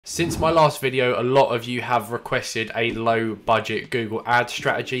Since my last video, a lot of you have requested a low budget Google Ads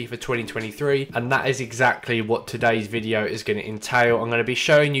strategy for 2023, and that is exactly what today's video is going to entail. I'm going to be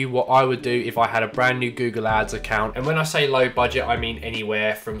showing you what I would do if I had a brand new Google Ads account. And when I say low budget, I mean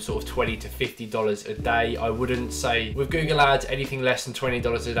anywhere from sort of $20 to $50 a day. I wouldn't say with Google Ads, anything less than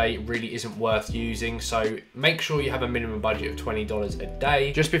 $20 a day really isn't worth using. So make sure you have a minimum budget of $20 a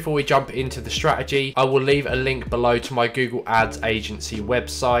day. Just before we jump into the strategy, I will leave a link below to my Google Ads agency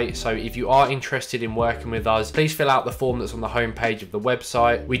website. So if you are interested in working with us, please fill out the form that's on the homepage of the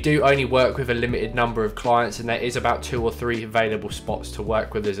website. We do only work with a limited number of clients, and there is about 2 or 3 available spots to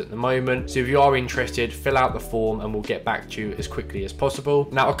work with us at the moment. So if you are interested, fill out the form and we'll get back to you as quickly as possible.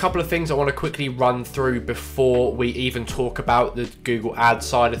 Now, a couple of things I want to quickly run through before we even talk about the Google Ads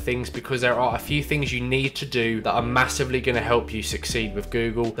side of things, because there are a few things you need to do that are massively going to help you succeed with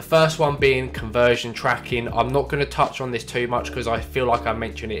Google. The first one being conversion tracking. I'm not going to touch on this too much because I feel like I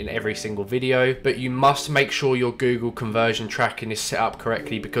mention it in every single video, but you must make sure your Google conversion tracking is set up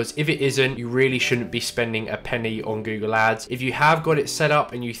correctly, because if it isn't, you really shouldn't be spending a penny on Google Ads. If you have got it set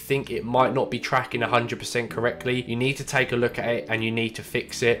up and you think it might not be tracking 100% correctly, you need to take a look at it and you need to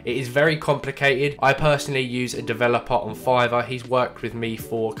fix it. It is very complicated. I personally use a developer on Fiverr. He's worked with me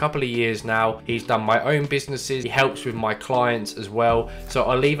for a couple of years now. He's done my own businesses. He helps with my clients as well. So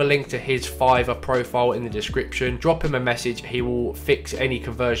I'll leave a link to his Fiverr profile in the description. Drop him a message. He will fix any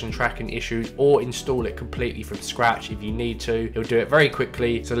conversion tracking issues or install it completely from scratch if you need to. He'll do it very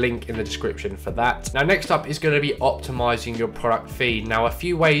quickly. It's a link in the description for that. Now, next up is going to be optimizing your product feed. Now, a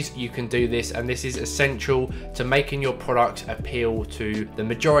few ways you can do this, and this is essential to making your product appeal to the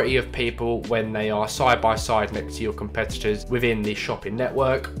majority of people when they are side by side next to your competitors within the shopping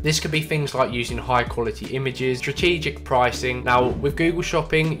network. This could be things like using high quality images, strategic pricing. Now, with Google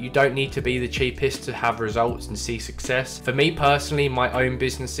Shopping, you don't need to be the cheapest to have results and see success. For me personally, my own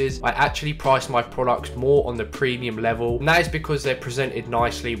businesses, I actually price my products more on the premium level, and that is because they're presented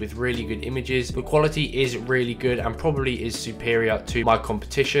nicely with really good images. The quality is really good and probably is superior to my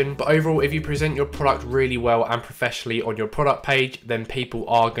competition. But overall, if you present your product really well and professionally on your product page, then people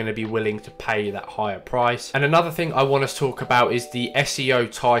are going to be willing to pay that higher price. And another thing I want to talk about is the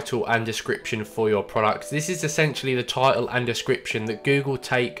SEO title and description for your products. This is essentially the title and description that Google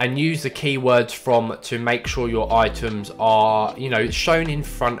take and use the keywords from to make sure your items are, shown in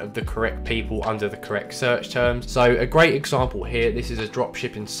front of the correct people under the correct search terms. So a great example here, this is a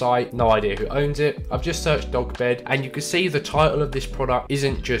dropshipping site, no idea who owns it. I've just searched dog bed, and you can see the title of this product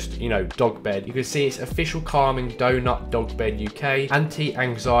isn't just, dog bed. You can see it's official calming donut dog bed UK,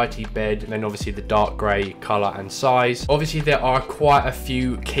 anti-anxiety bed, and then obviously the dark grey color and size. Obviously there are quite a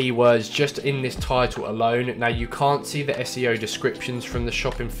few keywords just in this title alone. Now, you can't see the SEO descriptions from the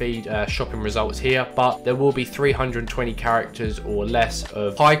shopping feed, shopping results here, but there will be 320 characters or less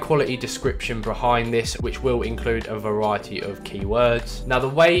of high quality description behind this, which will include a variety of keywords. Now, the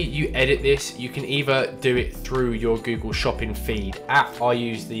way you edit this, you can either do it through your Google Shopping Feed app. I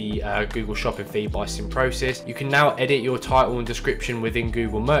use the Google Shopping Feed by Simprocess. You can now edit your title and description within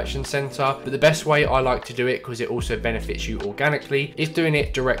Google Merchant Center, but the best way I like to do it, because it also benefits you organically, is doing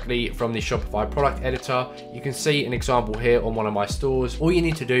it directly from the Shopify product editor. You can see an example here on one of my stores. All you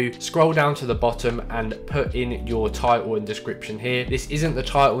need to do, scroll down to the bottom and put in your title and description here. This isn't the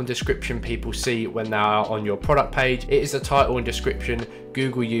title and description people see when they are on your product page. It is the title and description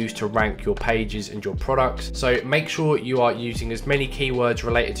Google use to rank your pages and your products. So make sure you are using as many keywords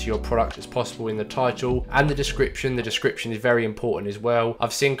related to your product as possible in the title and the description. The description is very important as well.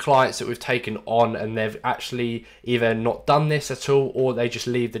 I've seen clients that we've taken on and they've actually either not done this at all, or they just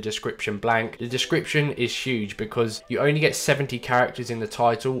leave the description blank. The description is huge because you only get 70 characters in the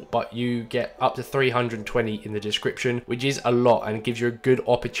title, but you get up to 320 in the description, which is a lot and gives you a good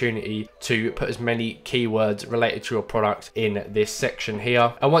opportunity to put as many keywords related to your product in this section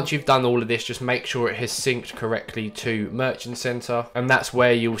here. And once you've done all of this, just make sure it has synced correctly to Merchant Center, and that's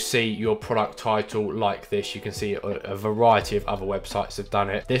where you'll see your product title like this. You can see a variety of other websites have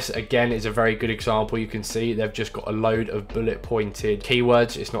done it. This again is a very good example. You can see they've just got a load of bullet pointed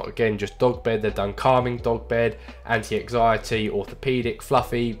keywords. It's not again just dog bed. They've done calming dog bed, anti-anxiety, orthopedic,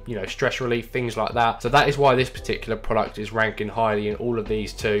 fluffy, stress relief, things like that. So that is why this particular product is ranking highly in all of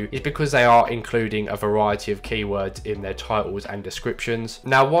these too, is because they are including a variety of keywords in their titles and description. descriptions.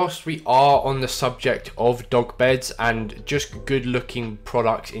 Now, whilst we are on the subject of dog beds and just good looking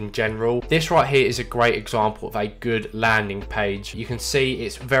products in general, this right here is a great example of a good landing page. You can see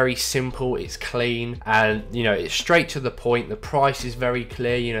it's very simple, it's clean, and you know, it's straight to the point. The price is very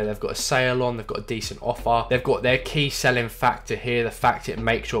clear. You know, they've got a sale on, they've got a decent offer, they've got their key selling factor here, the fact it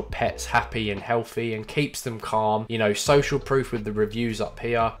makes your pets happy and healthy and keeps them calm. You know, social proof with the reviews up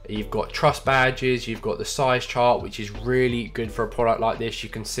here. You've got trust badges, you've got the size chart, which is really good for a product like this. You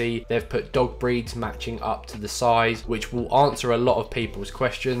can see they've put dog breeds matching up to the size, which will answer a lot of people's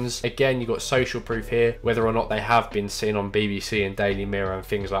questions. Again, you've got social proof here, whether or not they have been seen on BBC and Daily Mirror and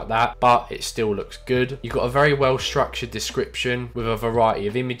things like that, but it still looks good. You've got a very well structured description with a variety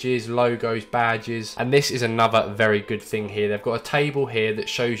of images, logos, badges, and this is another very good thing here. They've got a table here that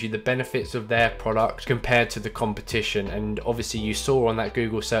shows you the benefits of their product compared to the competition, and obviously you saw on that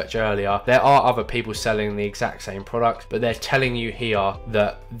Google search earlier, there are other people selling the exact same product, but they're telling you here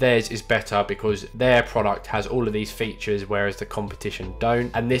that theirs is better because their product has all of these features whereas the competition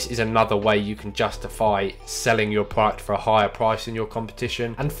don't. And this is another way you can justify selling your product for a higher price than your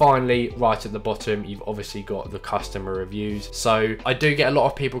competition. And finally, right at the bottom, you've obviously got the customer reviews. So I do get a lot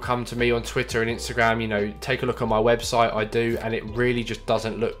of people come to me on Twitter and Instagram, you know, take a look on my website. I do, and it really just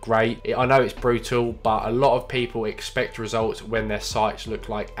doesn't look great. I know it's brutal, but a lot of people expect results when their sites look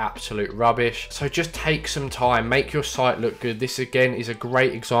like absolute rubbish. So just take some time, make your site look good. This again is a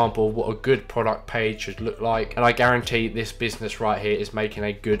great example of what a good product page should look like, and I guarantee this business right here is making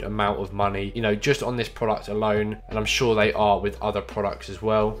a good amount of money, you know, just on this product alone, and I'm sure they are with other products as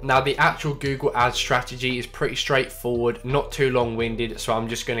well. Now, the actual Google Ads strategy is pretty straightforward, not too long-winded, so I'm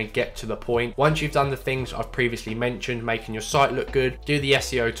just going to get to the point. Once you've done the things I've previously mentioned, making your site look good, do the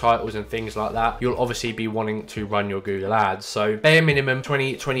SEO titles and things like that, you'll obviously be wanting to run your Google Ads. So bare minimum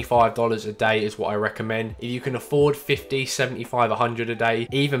 $20-$25 a day is what I recommend. If you can afford 50, 75, 100 a day,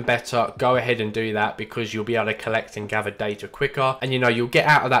 even better, go ahead and do that, because you'll be able to collect and gather data quicker, and you know, you'll get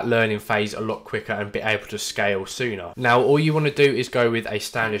out of that learning phase a lot quicker and be able to scale sooner. Now, all you want to do is go with a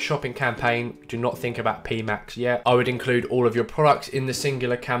standard shopping campaign. Do not think about PMAX yet. I would include all of your products in the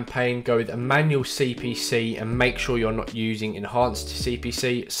singular campaign. Go with a manual CPC and make sure you're not using enhanced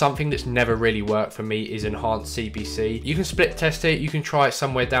CPC. Something that's never really worked for me is enhanced CPC. You can split test it, you can try it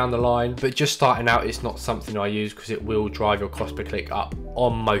somewhere down the line, but just starting out, it's not something I use because it will drive your cost per click up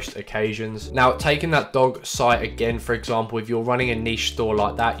on most occasions. Now, taking that dog site again, for example, if you're running a niche store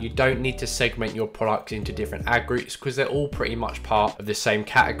like that, you don't need to segment your products into different ad groups because they're all pretty much part of the same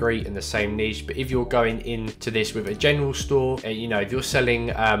category and the same niche. But if you're going into this with a general store, you know, if you're selling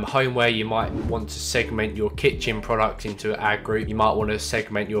homeware, you might want to segment your kitchen products into an ad group. You might want to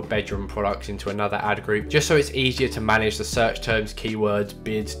segment your bedroom products into another ad group, just so it's easier to manage the search terms, keywords,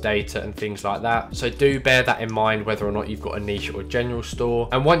 bids, data, and things like that. So do bear that in mind, whether or not you've got a niche or general store.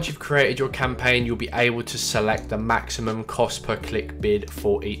 And once you've created your campaign, you'll be able to select the maximum cost per click bid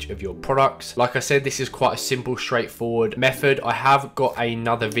for each of your products. Like I said, this is quite a simple, straightforward method. I have got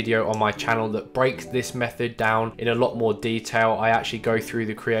another video on my channel that breaks this method down in a lot more detail. I actually go through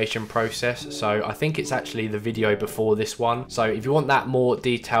the creation process, so I think it's actually the video before this one. So if you want that more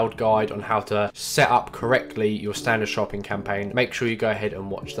detailed guide on how to set up correctly your standard shopping campaign, make sure you go ahead and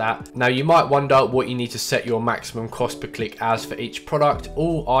watch that. Now, you might wonder what you need to set your maximum cost per click as for each product.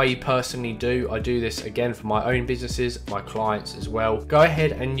 All I personally do, I do this again for my own businesses, my clients as well. Go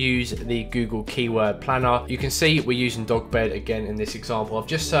ahead and use the Google Keyword Planner. You can see we're using dog bed again in this example. I've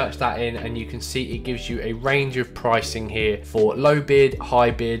just searched that in, and you can see it gives you a range of pricing here for low bid,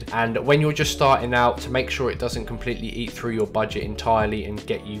 high bid, and when you're just starting out, to make sure it doesn't completely eat through your budget entirely and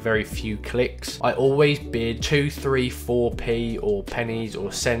get you very few clicks, I always bid 2, 3, 4p or pennies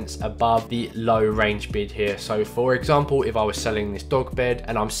or cents above the low range bid here. So for example, if I was selling this dog bed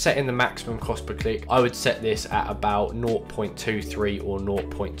and I'm setting the maximum cost per click, I would set this at about 0.23 or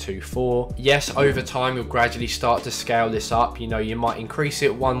 0.24. Yes, over time you'll gradually start to scale this up. You know, you might increase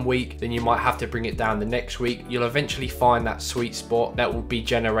it one week, then you might have to bring it down the next week. You'll eventually find that sweet spot that will be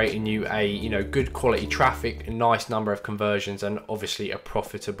generating you a, you know, good quality traffic, a nice number of conversions, and obviously a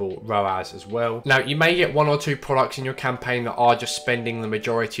profitable ROAS as well. Now, you may get 1 or 2 products in your campaign that are just spending the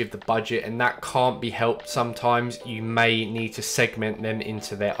majority of the budget, and that can't be helped. Sometimes you may need to segment them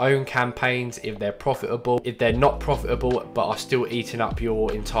into their own campaigns if they're profitable. If they're not profitable but are still eating up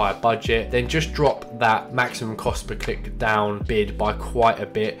your entire budget, then just drop that maximum cost per click down bid by quite a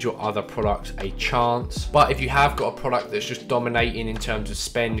bit, give your other products a chance. But if you have got a product that's just dominating in terms of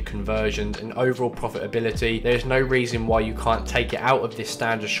spend, conversions, and overall profitability, there's no reason why you can't take it out of this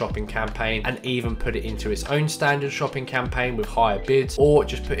standard shopping campaign and even put it into its own standard shopping campaign with higher bids, or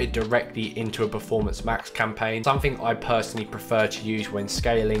just put it directly into a performance max campaign. Something I personally prefer to to use when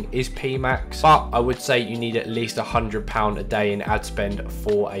scaling is PMAX, but I would say you need at least £100 a day in ad spend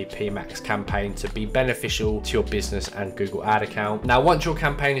for a PMAX campaign to be beneficial to your business and Google ad account. Now, once your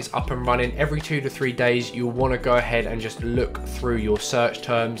campaign is up and running, every 2 to 3 days, you'll want to go ahead and just look through your search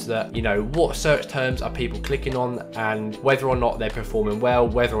terms that, you know, what search terms are people clicking on and whether or not they're performing well,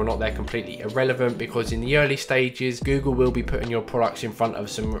 whether or not they're completely irrelevant, because in the early stages, Google will be putting your products in front of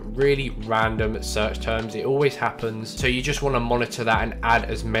some really random search terms. It always happens. So you just want to monitor that and add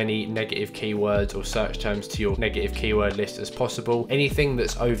as many negative keywords or search terms to your negative keyword list as possible. Anything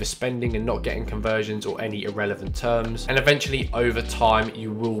that's overspending and not getting conversions or any irrelevant terms. And eventually over time,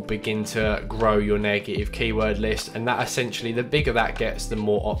 you will begin to grow your negative keyword list. And that essentially, the bigger that gets, the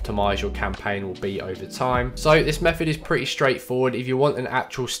more optimized your campaign will be over time. So this method is pretty straightforward. If you want an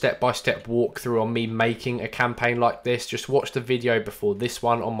actual step-by-step walkthrough on me making a campaign like this, just watch the video before this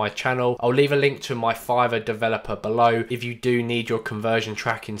one on my channel. I'll leave a link to my Fiverr developer below. If you do need your conversion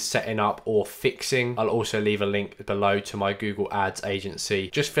tracking setting up or fixing, I'll also leave a link below to my Google Ads agency.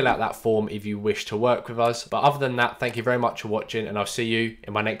 Just fill out that form if you wish to work with us. But other than that, thank you very much for watching, and I'll see you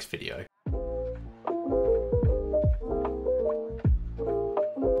in my next video.